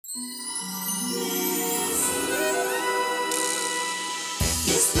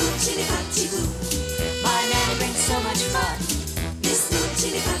chili patty boo. My nanny brings so much fun. Miss Moon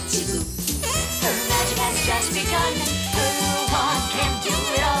chili patty boo. Her magic has just begun. Her wand can do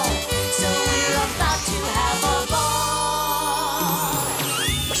it all. So we're about to have a ball.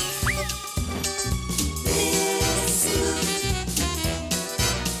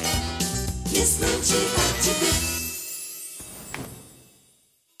 Miss Moon chili patty boo.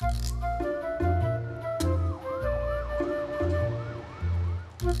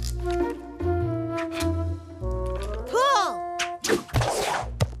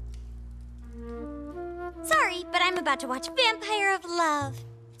 About to watch Vampire of Love.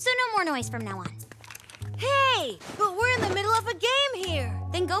 So no more noise from now on. Hey, but we're in the middle of a game here.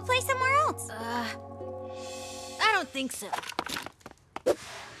 Then go play somewhere else. I don't think so. Stop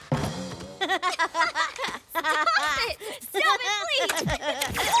it! Stop it, please!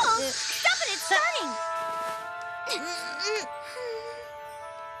 Oh, stop it, it's starting!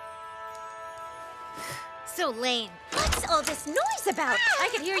 So lame. What's all this noise about? I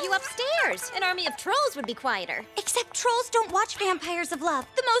could hear you upstairs. An army of trolls would be quieter. Except trolls don't watch Vampires of Love,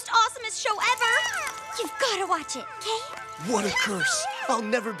 the most awesomest show ever. You've got to watch it, okay? What a curse. I'll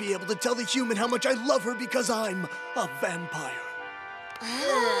never be able to tell the human how much I love her because I'm a vampire.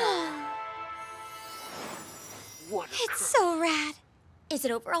 What a It's curse. so rad. Is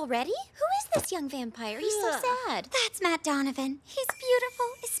it over already? Who is this young vampire? He's so sad. That's Matt Donovan. He's beautiful,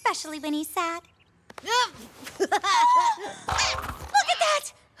 especially when he's sad. Look at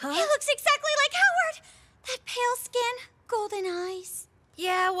that! He looks exactly like Howard! That pale skin, golden eyes.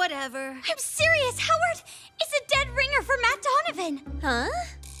 Yeah, whatever. I'm serious, Howard is a dead ringer for Matt Donovan. Huh?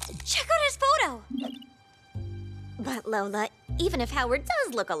 Check out his photo. But Lola, even if Howard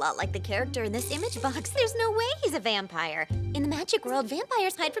does look a lot like the character in this image box, there's no way he's a vampire. In the magic world,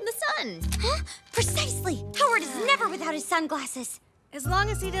 vampires hide from the sun. Huh? Precisely. Howard is never without his sunglasses. As long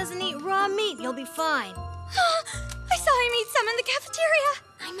as he doesn't eat raw meat, he'll be fine. I saw him eat some in the cafeteria.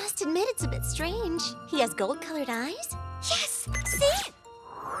 I must admit it's a bit strange. He has gold-colored eyes? Yes, see?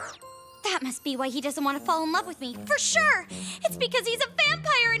 That must be why he doesn't want to fall in love with me, for sure. It's because he's a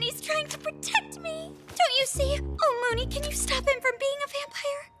vampire and he's trying to protect me. Don't you see? Oh, Mooney, can you stop him from being a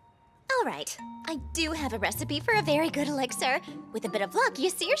vampire? All right. I do have a recipe for a very good elixir. With a bit of luck,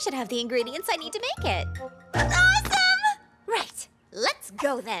 Yasir should have the ingredients I need to make it. Awesome! Right. Let's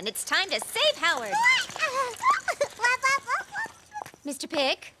go then. It's time to save Howard. Mr.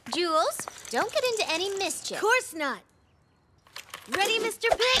 Pick, Jules, don't get into any mischief. Of course not. Ready, Mr.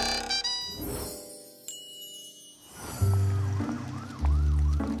 Pick?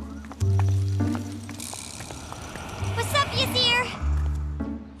 What's up, Yasir?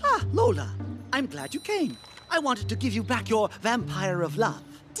 Ah, Lola, I'm glad you came. I wanted to give you back your Vampire of Love.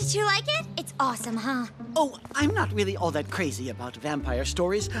 Did you like it? It's awesome, huh? Oh, I'm not really all that crazy about vampire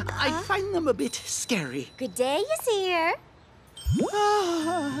stories. I find them a bit scary. Good day, Yasir.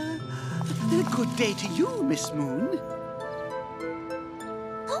 Ah, good day to you, Miss Moon.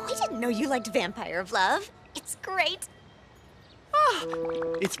 Oh, I didn't know you liked Vampire of Love. It's great. Ah,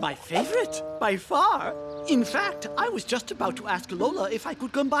 it's my favorite, by far. In fact, I was just about to ask Lola if I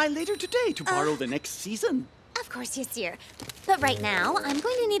could come by later today to borrow the next season. Of course, Yasir. But right now, I'm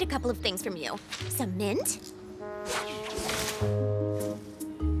going to need a couple of things from you. Some mint.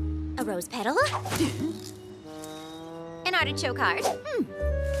 A rose petal. An artichoke heart.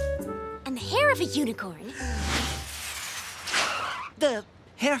 And the hair of a unicorn. The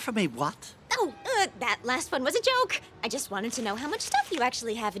hair from a what? Oh, that last one was a joke. I just wanted to know how much stuff you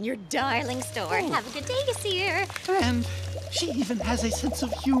actually have in your darling store. Have a good day, Yasir. And she even has a sense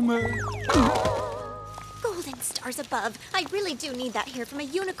of humor. Golden stars above. I really do need that hair from a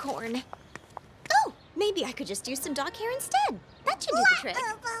unicorn. Oh, maybe I could just use some dog hair instead. That should do the trick.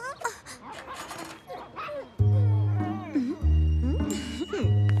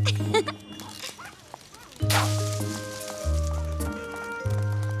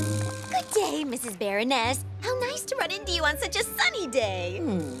 Good day, Mrs. Baroness. How nice to run into you on such a sunny day.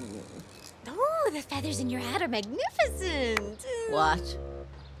 Oh, the feathers in your hat are magnificent. What?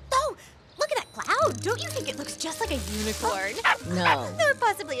 Oh, look at that cloud. Don't you think it looks just like a unicorn? No. Or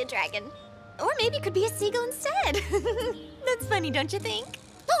possibly a dragon. Or maybe it could be a seagull instead. That's funny, don't you think?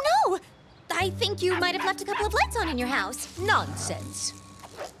 Oh, no! I think you might have left a couple of lights on in your house. Nonsense.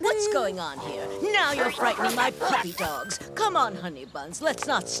 What's going on here? Now you're frightening my puppy dogs. Come on, honey buns. Let's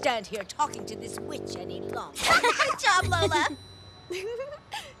not stand here talking to this witch any longer. Good job, Lola.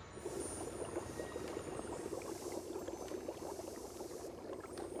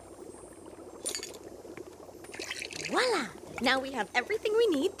 Voila! Now we have everything we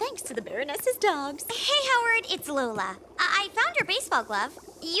need thanks to the Baroness's dogs. Hey, Howard, it's Lola. I found your baseball glove.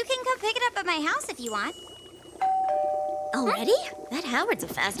 You can come pick it up at my house if you want. Already? That Howard's a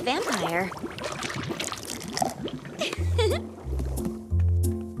fast vampire.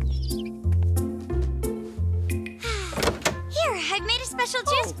 Here, I've made a special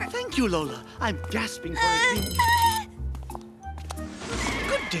juice for... Thank you, Lola. I'm gasping for a drink.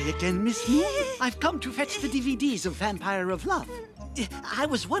 Good day again, Miss Me. I've come to fetch the DVDs of Vampire of Love. I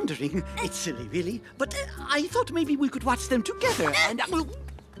was wondering, it's silly really, but I thought maybe we could watch them together and...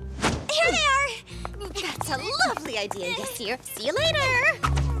 Here they are! That's a lovely idea, Yassir. See you later!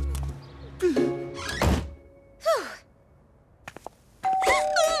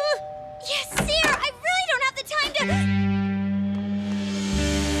 Yassir, I really don't have the time to...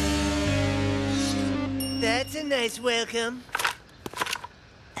 That's a nice welcome.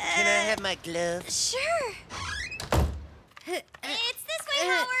 Can I have my gloves? Sure. It's this way,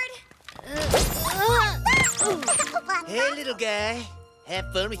 Howard. Hey, little guy.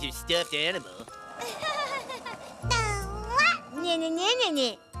 Have fun with your stuffed animal.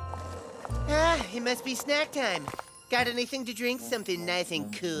 Ah, it must be snack time. Got anything to drink? Something nice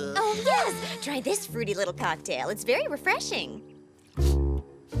and cool. Oh, yes! Try this fruity little cocktail. It's very refreshing.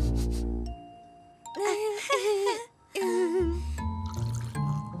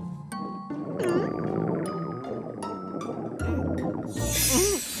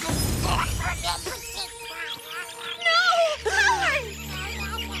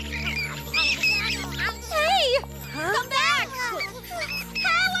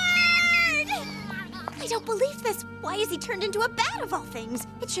 I don't believe this. Why is he turned into a bat of all things?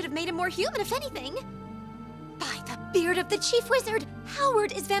 It should have made him more human, if anything. By the beard of the chief wizard,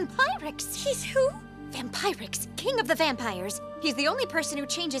 Howard is Vampirix. He's who? Vampirix, king of the vampires. He's the only person who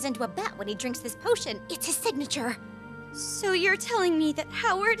changes into a bat when he drinks this potion. It's his signature. So you're telling me that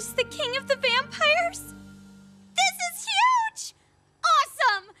Howard is the king of the vampires? This is huge!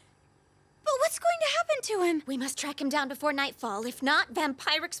 Awesome! But what's going to happen to him? We must track him down before nightfall. If not,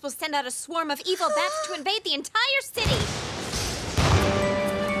 Vampirix will send out a swarm of evil bats to invade the entire city.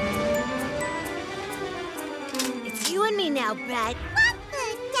 It's you and me now, Brad.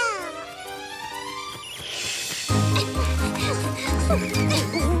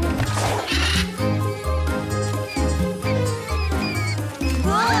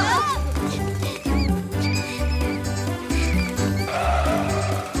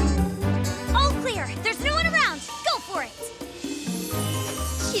 All clear. There's no one around. Go for it.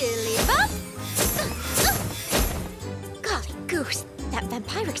 Chili bop. Golly goose, that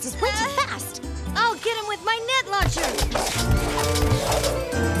Vampirix is way too fast. I'll get him with my net launcher.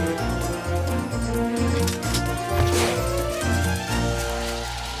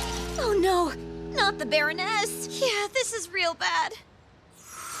 Oh no, not the Baroness. Yeah, this is real bad.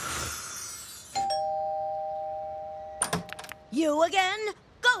 You again?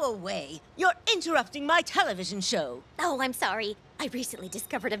 Go away. You're interrupting my television show. Oh, I'm sorry. I recently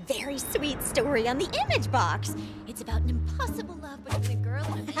discovered a very sweet story on the image box. It's about an impossible love between a girl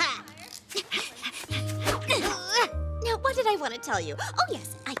and a vampire. Now, what did I want to tell you? Oh,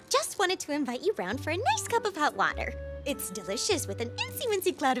 yes, I just wanted to invite you round for a nice cup of hot water. It's delicious with an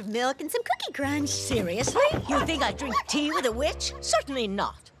incy-wincy cloud of milk and some cookie crunch. Seriously? You think I drink tea with a witch? Certainly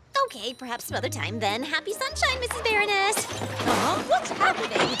not. Okay, perhaps some other time then. Happy sunshine, Mrs. Baroness. What's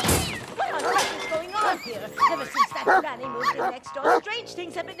happening? What on earth is going on here? Ever since that granny moved in next door, strange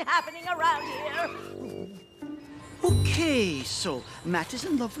things have been happening around here. Okay, so Matt is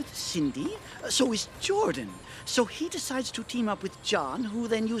in love with Cindy, so is Jordan. So he decides to team up with John, who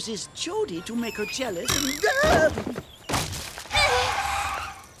then uses Jody to make her jealous and...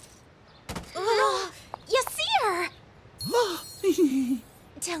 Yassir!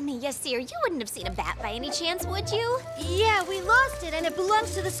 Tell me, Yassir, you wouldn't have seen a bat by any chance, would you? Yeah, we lost it and it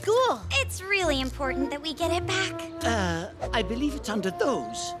belongs to the school. It's really important that we get it back. I believe it's under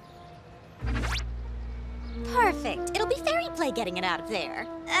those. Perfect. It'll be fairy play getting it out of there.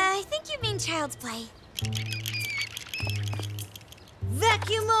 I think you mean child's play.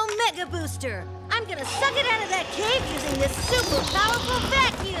 Vacuumo Mega Booster. I'm gonna suck it out of that cave using this super powerful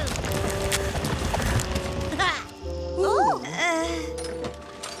vacuum. Ooh.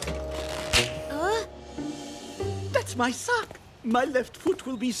 That's my sock. My left foot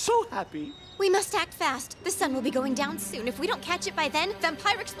will be so happy. We must act fast. The sun will be going down soon. If we don't catch it by then,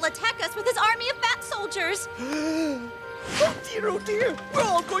 Vampirix will attack us with his army of bat soldiers. Oh dear, we're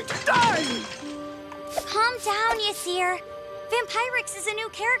all going to die! Calm down, Yassir. Vampirix is a new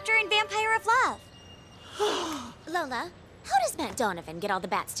character in Vampire of Love. Lola, how does Matt Donovan get all the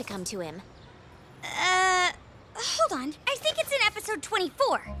bats to come to him? Hold on. I think it's in episode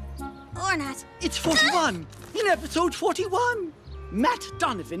 24. Or not. It's 41, in episode 41. Matt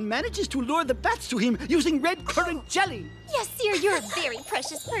Donovan manages to lure the bats to him using red currant jelly. Yes, dear, you're a very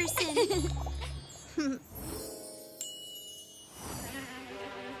precious person.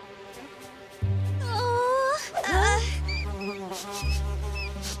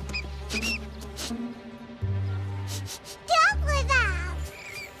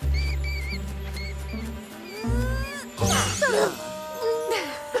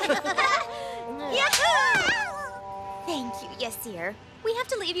 Thank you, Yasir. We have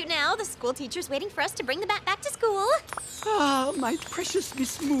to leave you now. The school teacher's waiting for us to bring the bat back to school. Ah, my precious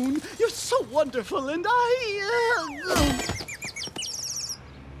Miss Moon, you're so wonderful, and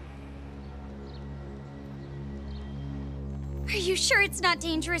Are you sure it's not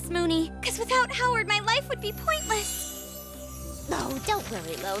dangerous, Moony? Because without Howard, my life would be pointless. Oh, don't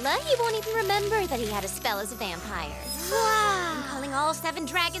worry, Lola. He won't even remember that he had a spell as a vampire. I'm calling all 7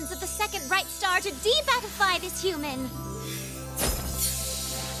 dragons of the second right star to debatify this human.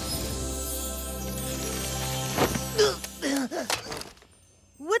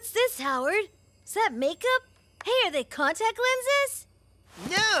 What's this, Howard? Is that makeup? Hey, are they contact lenses?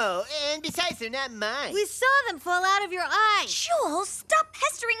 No, and besides, they're not mine. We saw them fall out of your eyes. Jules, stop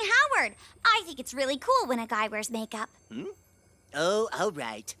pestering Howard. I think it's really cool when a guy wears makeup. Oh, all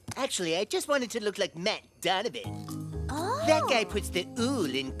right. Actually, I just wanted to look like Matt Donovan. Oh. That guy puts the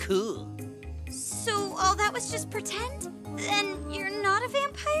ool in cool. So all that was just pretend? And you're not a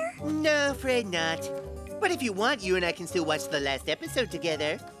vampire? No, afraid not. But if you want, you and I can still watch the last episode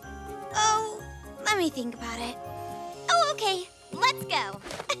together. Oh, let me think about it. Oh, okay. Let's go.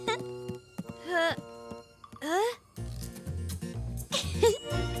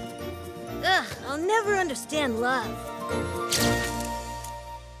 Ugh, I'll never understand love.